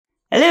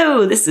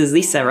Hello, this is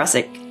Lisa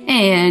Russick.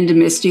 And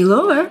Misty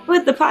Lore.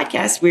 With the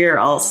podcast, We're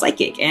All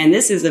Psychic. And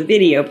this is a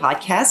video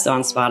podcast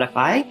on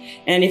Spotify.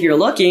 And if you're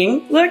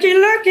looking,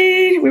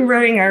 we're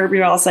wearing our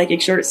We're All Psychic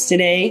shirts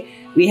today.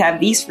 We have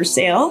these for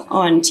sale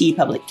on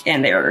TeePublic.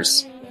 And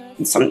there's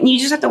some, you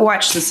just have to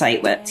watch the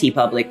site with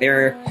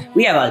TeePublic.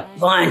 We have a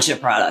bunch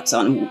of products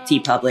on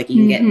TeePublic.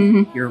 You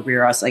can get your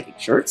We're All Psychic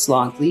shirts,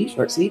 long sleeve,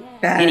 short sleeve,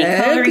 any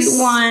color you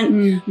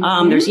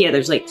want.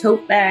 There's like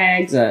tote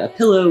bags,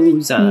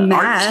 pillows,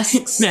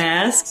 masks.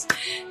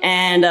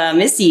 And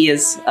Missy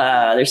is,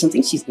 there's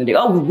something she's going to do.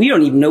 Oh, we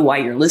don't even know why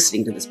you're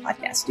listening to this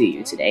podcast, do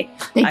you, today?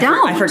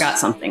 I forgot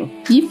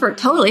something. You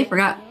totally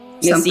forgot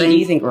something. Missy, do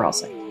you think we're all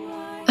psychic?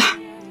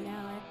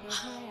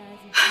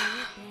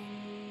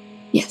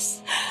 Yes.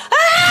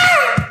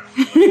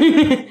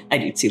 I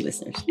do too,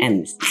 listeners.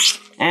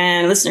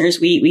 And listeners,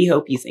 we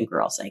hope you think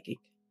we're all psychic.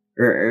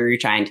 Or you're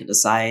trying to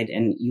decide,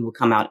 and you will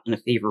come out in a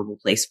favorable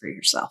place for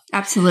yourself.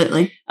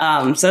 Absolutely.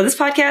 So this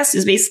podcast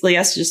is basically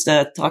us just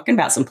talking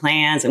about some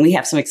plans, and we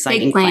have some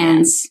exciting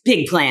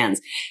big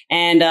plans.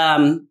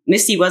 And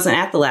Misty wasn't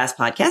at the last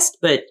podcast,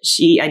 but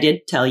I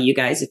did tell you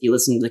guys, if you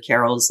listen to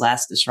Carol's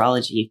last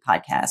astrology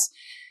podcast,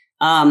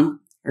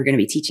 we're going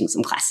to be teaching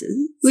some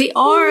classes. We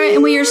are,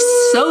 and we are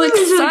so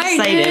excited.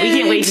 We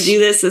can't wait to do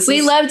this.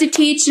 We love to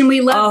teach, and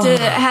we love to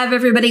have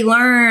everybody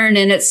learn,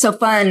 and it's so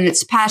fun.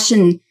 It's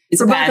passion.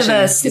 It's a passion.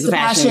 It's a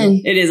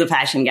passion. It is a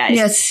passion, guys.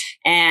 Yes.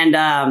 And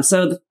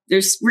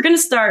we're going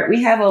to start.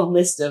 We have a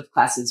list of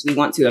classes we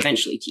want to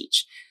eventually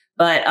teach.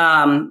 But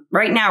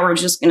right now, we're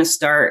just going to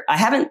start. I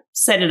haven't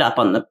set it up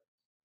on the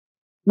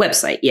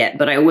website yet,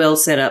 but I will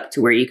set up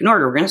to where you can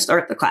order. We're going to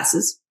start the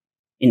classes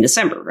in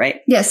December,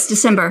 right? Yes,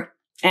 December.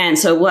 And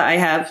so what I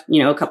have,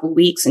 a couple of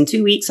weeks, in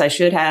 2 weeks, I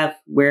should have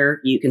where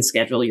you can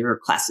schedule your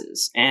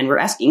classes. And we're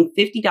asking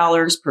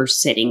 $50 per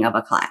sitting of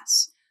a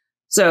class.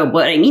 So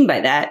what I mean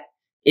by that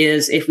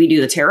is if we do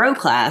the tarot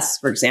class,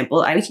 for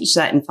example, I would teach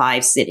that in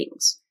 5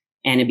 sittings,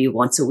 and it'd be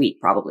once a week,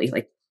 probably.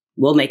 Like,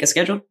 we'll make a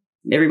schedule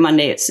every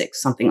Monday at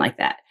 6, something like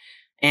that.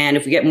 And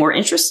if we get more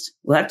interest,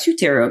 we'll have 2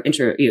 tarot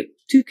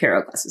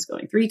classes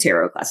going, 3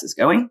 tarot classes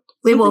going.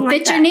 We will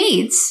fit your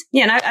needs.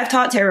 Yeah. And I've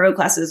taught tarot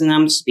classes, and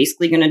I'm just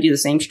basically going to do the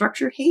same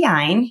structure. Hey,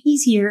 Ein,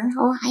 he's here.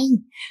 Oh, hi.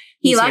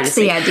 He likes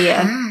the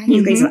idea.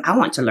 He's like, I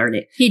want to learn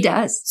it. He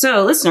does.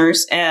 So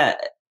listeners,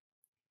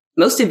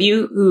 most of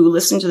you who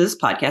listen to this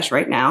podcast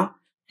right now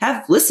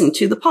have listened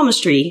to the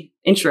palmistry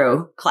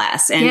intro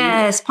class. And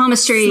yes,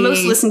 palmistry. The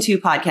most listened to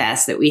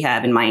podcast that we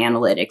have in my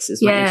analytics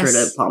is my intro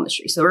to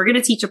palmistry. So we're going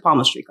to teach a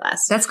palmistry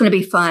class. That's going to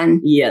be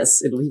fun.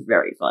 Yes, it'll be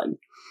very fun.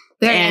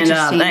 Very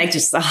interesting.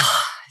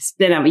 It's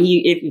been,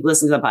 if you've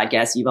listened to the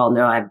podcast, you all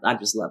know I've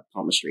just loved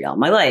palmistry all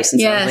my life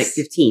since I was like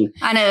 15.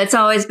 I know, it's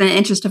always been an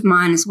interest of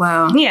mine as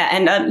well. Yeah.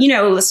 And,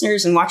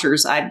 listeners and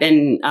watchers, I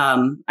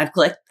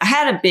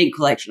had a big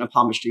collection of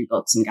palmistry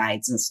books and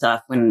guides and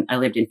stuff when I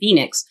lived in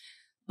Phoenix.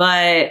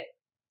 But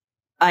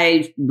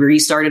I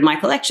restarted my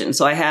collection.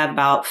 So I have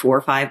about 4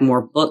 or 5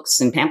 more books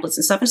and pamphlets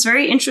and stuff. It's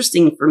very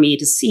interesting for me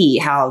to see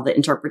how the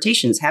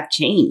interpretations have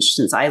changed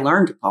since I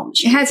learned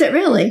palmistry. Has it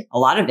really? A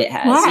lot of it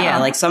has. Wow. Yeah,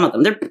 like some of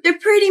them. They're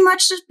pretty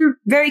much just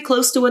very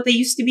close to what they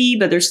used to be,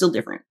 but they're still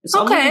different.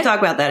 So we can talk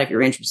about that if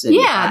you're interested.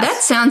 Yeah,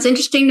 that sounds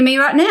interesting to me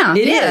right now.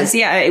 It is.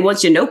 Yeah.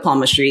 Once you know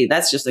palmistry,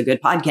 that's just a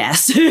good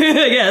podcast,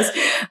 I guess.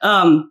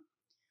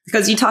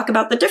 Because you talk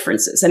about the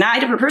differences. And I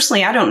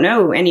don't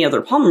know any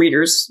other palm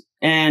readers.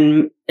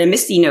 And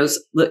Misty knows,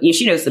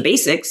 she knows the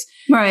basics.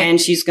 Right.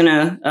 And she's going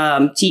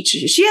to teach.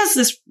 She has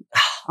this,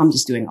 I'm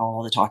just doing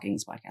all the talking in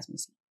this podcast,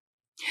 Misty.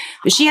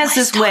 But she has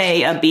this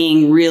way of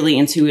being really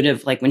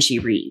intuitive, like when she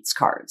reads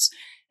cards.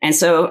 And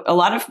so a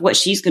lot of what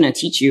she's going to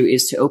teach you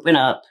is to open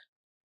up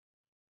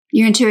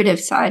your intuitive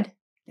side.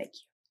 Thank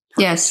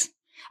you. Yes.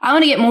 I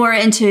want to get more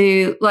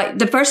into, like,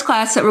 the first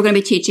class that we're going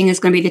to be teaching is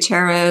going to be the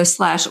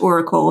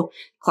tarot/oracle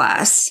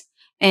class.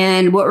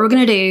 And what we're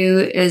going to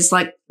do is,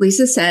 like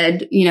Lisa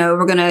said,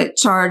 we're going to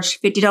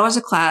charge $50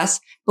 a class,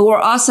 but we're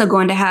also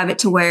going to have it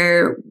to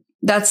where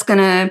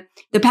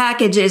the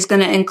package is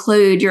going to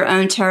include your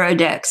own tarot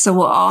deck. So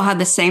we'll all have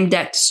the same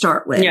deck to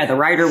start with. Yeah, the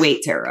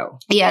Rider-Waite Tarot.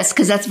 Yes,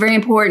 because that's very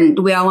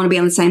important. We all want to be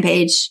on the same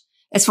page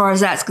as far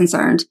as that's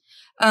concerned.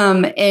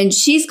 And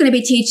she's going to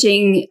be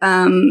teaching,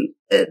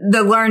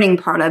 the learning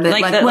part of it,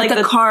 like what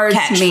the cards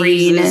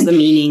mean and the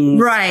meaning.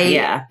 Right.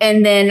 Yeah.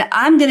 And then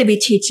I'm going to be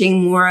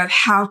teaching more of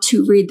how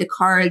to read the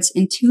cards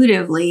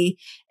intuitively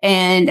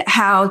and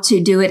how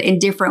to do it in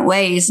different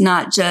ways,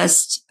 not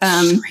just,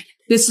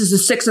 this is the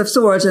 6 of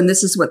Swords and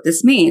this is what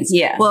this means.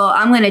 Yeah. Well,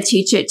 I'm going to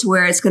teach it to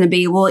where it's going to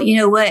be, well, you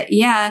know what?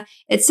 Yeah,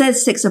 it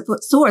says 6 of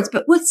Swords,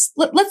 but let's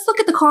look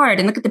at the card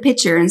and look at the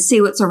picture and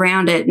see what's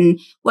around it and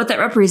what that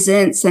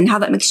represents and how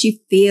that makes you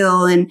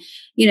feel. And,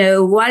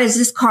 why does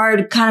this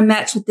card kind of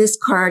match with this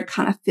card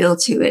kind of feel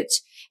to it?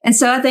 And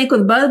so I think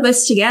with both of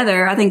us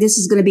together, I think this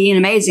is going to be an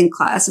amazing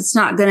class. It's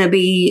not going to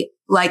be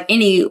like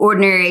any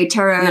ordinary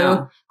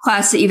tarot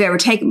class that you've ever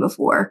taken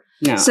before.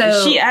 No. So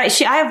I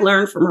have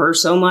learned from her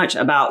so much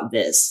about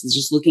this,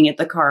 just looking at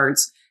the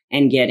cards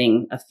and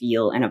getting a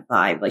feel and a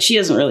vibe. Like she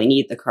doesn't really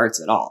need the cards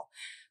at all.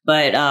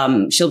 But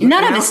she'll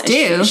none of us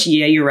do.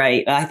 Yeah, you're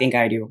right. I think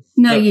I do.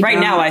 No, but you right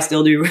don't. now I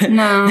still do.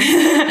 No.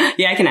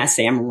 Yeah, I can ask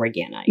Sam or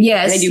Morgana.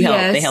 Yes, they do help.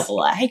 yes. They help a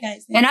lot. Hey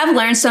guys. And I've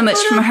learned so much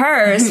from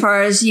her as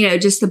far as, you know,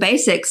 just the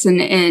basics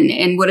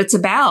and what it's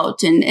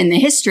about and the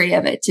history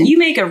of it. And You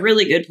make a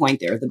really good point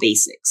there, the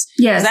basics.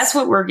 yes. That's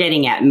what we're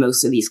getting at in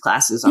most of these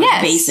classes are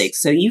Yes.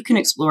 basics. So you can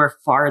explore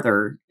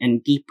farther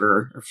and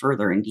deeper or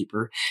further and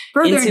deeper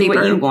further into and deeper.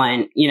 what you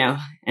want, you know,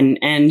 and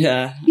I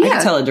Yeah.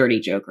 can tell a dirty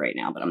joke right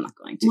now, but I'm not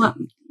going to. Well,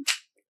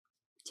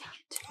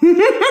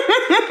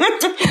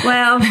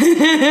 well,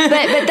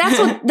 but that's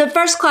what the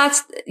first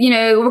class, you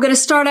know, we're going to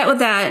start out with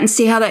that and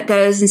see how that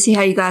goes and see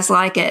how you guys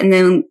like it. And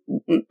then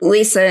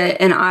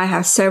Lisa and I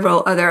have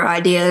several other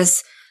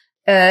ideas,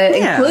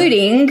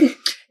 including,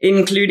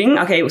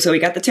 okay, so we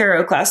got the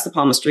tarot class, the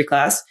palmistry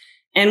class.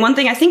 And one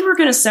thing, I think we're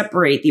going to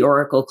separate the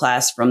oracle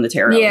class from the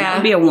tarot. Yeah. That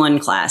would be a one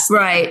class.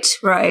 right.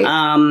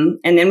 And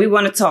then we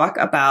want to talk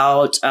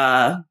about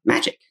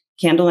magic,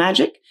 candle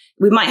magic.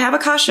 We might have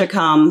Akasha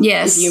come.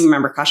 Yes. If you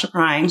remember Akasha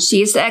Prime.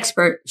 She's the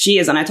expert. She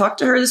is. And I talked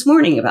to her this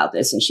morning about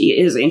this, and she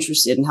is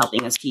interested in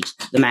helping us teach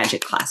the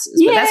magic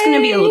classes. But that's going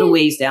to be a Yay. little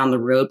ways down the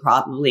road,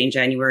 probably in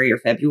January or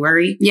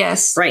February.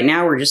 Yes. Right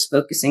now, we're just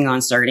focusing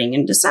on starting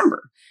in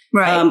December.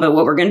 Right. But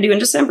what we're going to do in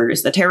December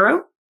is the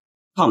tarot,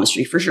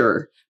 palmistry for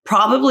sure.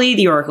 Probably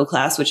the oracle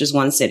class, which is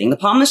one sitting. The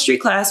palmistry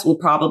class will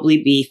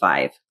probably be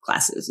 5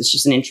 classes. It's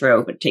just an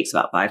intro, but it takes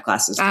about 5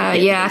 classes. to get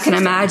Yeah, I the can basics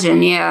down.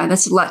 imagine. Yeah,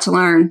 that's a lot to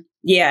learn.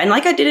 Yeah. And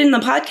like I did in the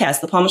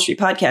podcast, the palmistry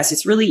podcast,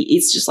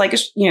 it's just like,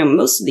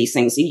 most of these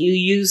things you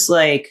use,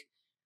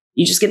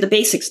 you just get the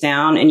basics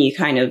down and you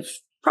kind of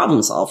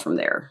problem solve from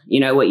there. You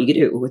know what you could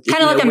do with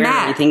Kinda like a where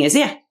map. everything is.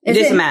 Yeah. Is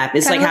It is it? a map.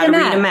 It's Kinda like how like to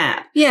a read a map.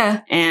 map.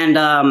 Yeah. And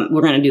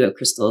we're going to do a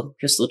crystal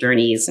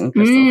journeys and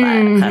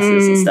crystal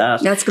classes and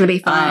stuff. That's going to be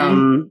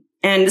fun.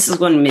 And this is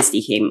one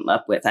Misty came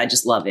up with. I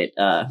just love it.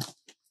 The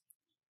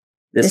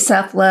This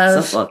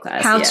self-love. self-love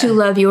class. How yeah. to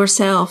love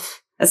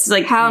yourself. That's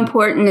like How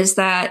important is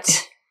that?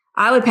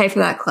 I would pay for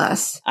that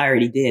class. I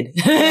already did.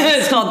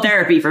 It's called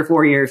therapy for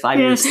 4 years, 5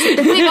 years.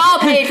 We've all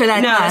paid for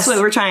that No, class. that's what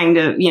we're trying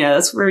to,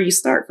 that's where you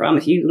start from.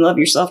 If you love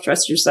yourself,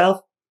 trust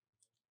yourself,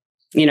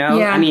 Yeah.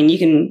 I mean, you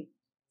can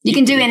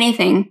do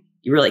anything.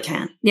 You really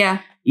can.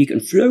 Yeah. You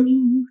can float.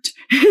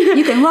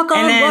 You can walk on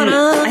And then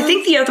water. I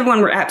think the other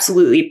one we're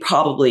absolutely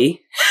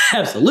probably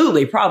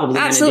Absolutely,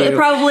 do,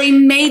 probably,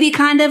 maybe,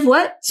 kind of,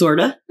 what?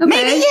 sorta. Okay.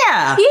 Maybe,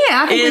 yeah.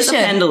 Yeah, I think we Is a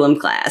should. pendulum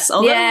class.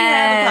 Although Yes.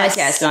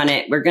 we have a podcast on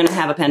it, we're going to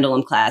have a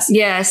pendulum class.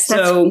 Yes,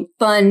 that's So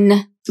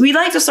fun. we'd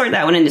like to start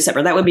that one in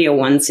December. That would be a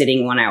 1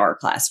 hour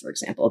class, for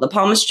example. The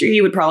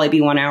palmistry would probably be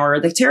 1 hour.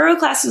 The tarot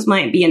classes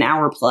might be an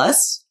hour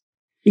plus.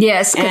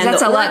 Yes, because And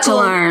that's the a lot to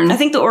oracle- learn. I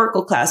think the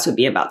oracle class would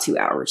be about 2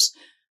 hours.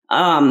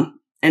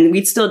 And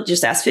we'd still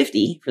just ask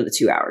 $50 for the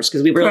 2 hours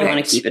because we really want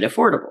Correct. to keep it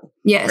affordable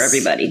Yes. for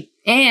everybody.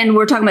 And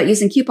we're talking about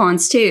using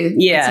coupons too.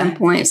 Yeah. At some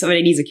point. If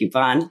somebody needs a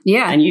coupon.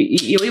 Yeah. And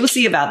we will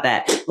see about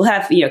that. We'll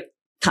have,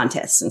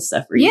 contests and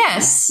stuff. Where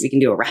Yes. we can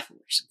do a raffle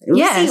or something. We'll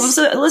Yes. see.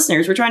 So,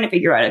 listeners, we're trying to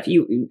figure out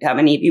how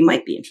many of you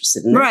might be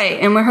interested in this. Right.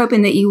 And we're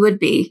hoping that you would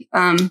be.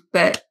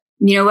 But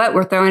you know what?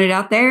 We're throwing it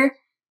out there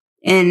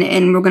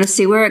and we're going to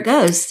see where it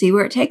goes, see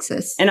where it takes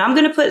us. And I'm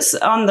going to put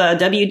on the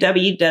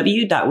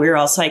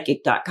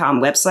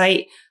www.we'reallpsychic.com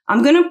website,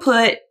 I'm going to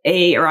put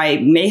or I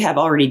may have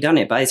already done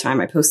it by the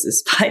time I post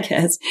this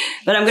podcast,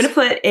 but I'm going to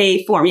put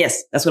a form.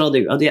 Yes, that's what I'll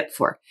do. I'll do that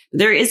before.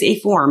 There is a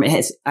form.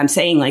 I'm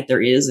saying like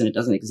there is and it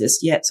doesn't exist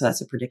yet. So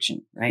that's a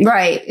prediction, right?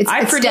 Right.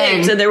 I it's predict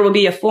done. that there will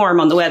be a form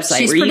on the website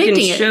She's where you can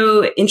predicting it.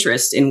 show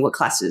interest in what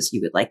classes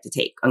you would like to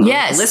take. I'm going to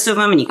Yes. make a list of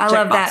them and you can I check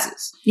love that.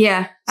 boxes.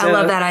 Yeah. I So-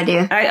 love that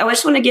idea. I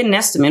just want to get an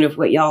estimate of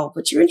what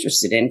you're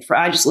interested in.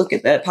 I just look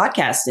at the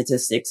podcast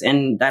statistics,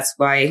 and that's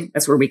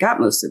where we got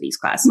most of these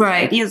classes.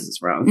 Right. Ideas is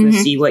from Mhm. to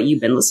see what you've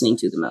been listening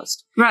to the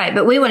most. Right.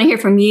 But we want to hear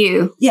from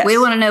you. Yes. We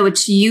want to know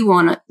what you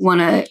want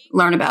to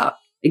learn about.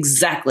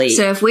 Exactly.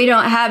 So if we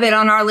don't have it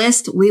on our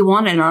list, we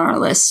want it on our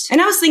list. And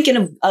I was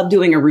thinking of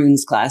doing a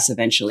runes class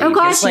eventually. Oh,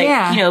 gosh, Because,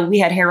 yeah. we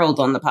had Harold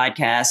on the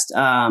podcast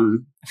a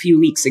few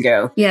weeks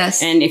ago.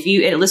 Yes. And if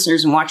you,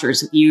 listeners and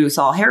watchers, if you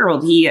saw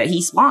Harold,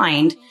 he's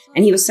blind,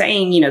 and he was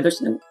saying,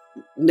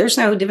 there's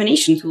no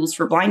divination tools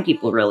for blind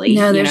people, really.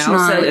 No, there's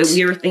not. So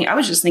I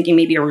was just thinking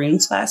maybe a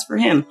runes class for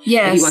him.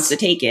 Yes. If he wants to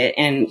take it,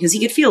 and because he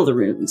could feel the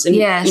runes. And,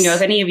 Yes.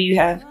 if any of you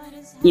have,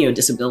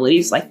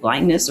 disabilities like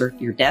blindness or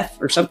you're deaf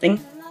or something,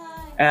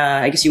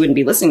 I guess you wouldn't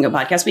be listening to a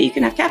podcast, but you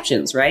can have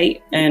captions,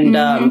 right?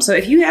 And so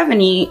if you have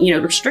any,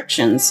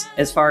 restrictions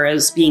as far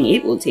as being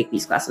able to take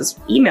these classes,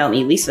 email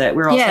me, Lisa at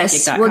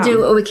we'reallpsychic.com. We'll do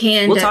what we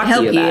can We'll to talk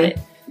help to you about it.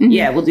 Mhm.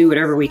 Yeah, we'll do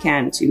whatever we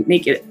can to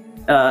make it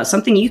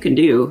something you can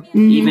do,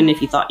 Mhm. even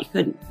if you thought you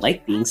couldn't,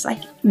 like being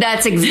psychic.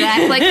 That's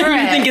exactly correct.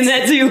 You're thinking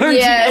that too, aren't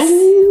Yes.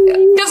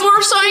 you? Because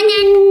we're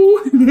psychic.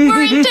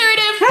 We're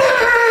intuitive.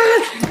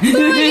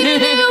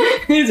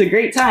 It's a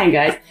great time,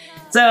 guys.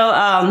 So,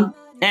 and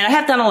I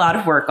have done a lot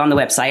of work on the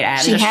website. I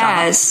added She a shop.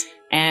 has.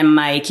 And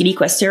my Kitty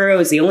Quest Tarot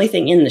is the only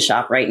thing in the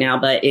shop right now,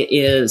 but it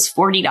is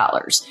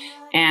 $40.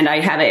 And I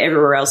have it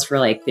everywhere else for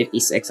like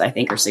 56, I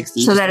think, or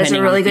 60. So that is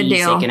a really good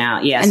deal. Taken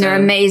out. Yeah, and they're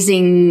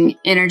amazing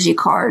energy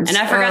cards. And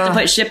I forgot to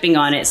put shipping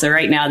on it. So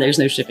right now there's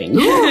no shipping.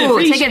 Ooh,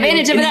 take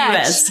advantage of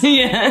that.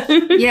 Yeah.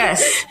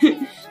 Yes.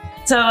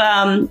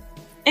 So,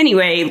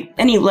 anyway,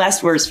 any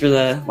last words for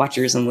the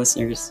watchers and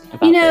listeners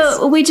about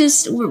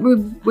this?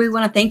 We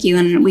want to thank you,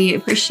 and we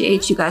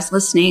appreciate you guys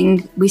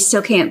listening. We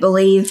still can't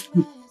believe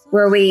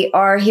where we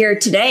are here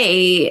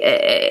today.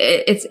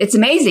 It's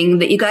amazing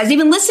that you guys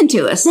even listen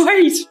to us.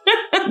 Right.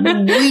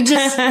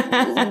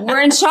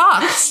 We're in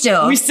shock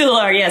still. We still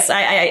are. Yes.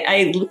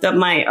 I looked up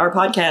our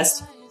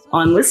podcast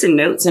on Listen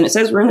Notes, and it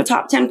says we're in the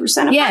top 10%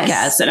 of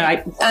podcasts.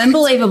 And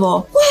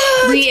unbelievable.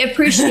 What? We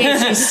appreciate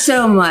you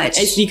so much.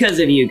 It's because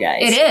of you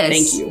guys. It is.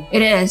 Thank you.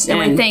 It is. And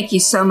we thank you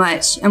so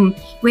much. And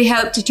we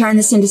hope to turn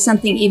this into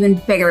something even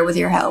bigger with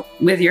your help.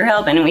 With your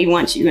help, and we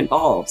want you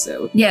involved.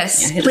 So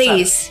yes,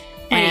 please.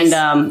 And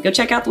go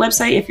check out the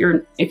website if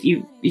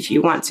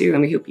you want to,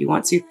 and we hope you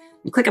want to.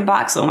 And click a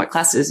box on what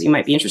classes you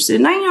might be interested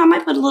in. I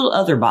might put a little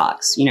other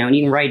box, and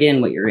you can write in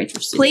what you're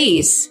interested in.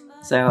 Please.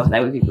 So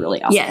that would be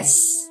really awesome.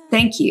 Yes.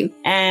 Thank you.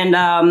 And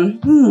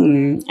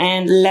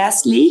and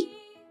lastly,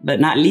 but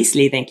not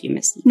leastly, thank you,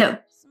 Misty. No.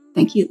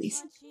 Thank you,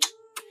 Lisa.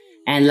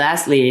 And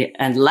lastly,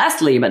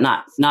 but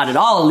not at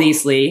all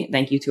leastly,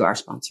 thank you to our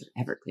sponsor,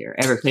 Everclear.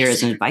 Everclear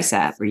is an advice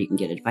app where you can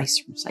get advice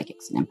from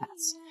psychics and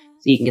empaths.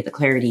 So you can get the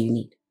clarity you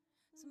need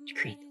to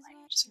create the life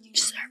you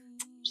deserve.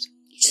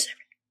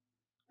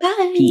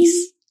 Bye.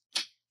 Peace.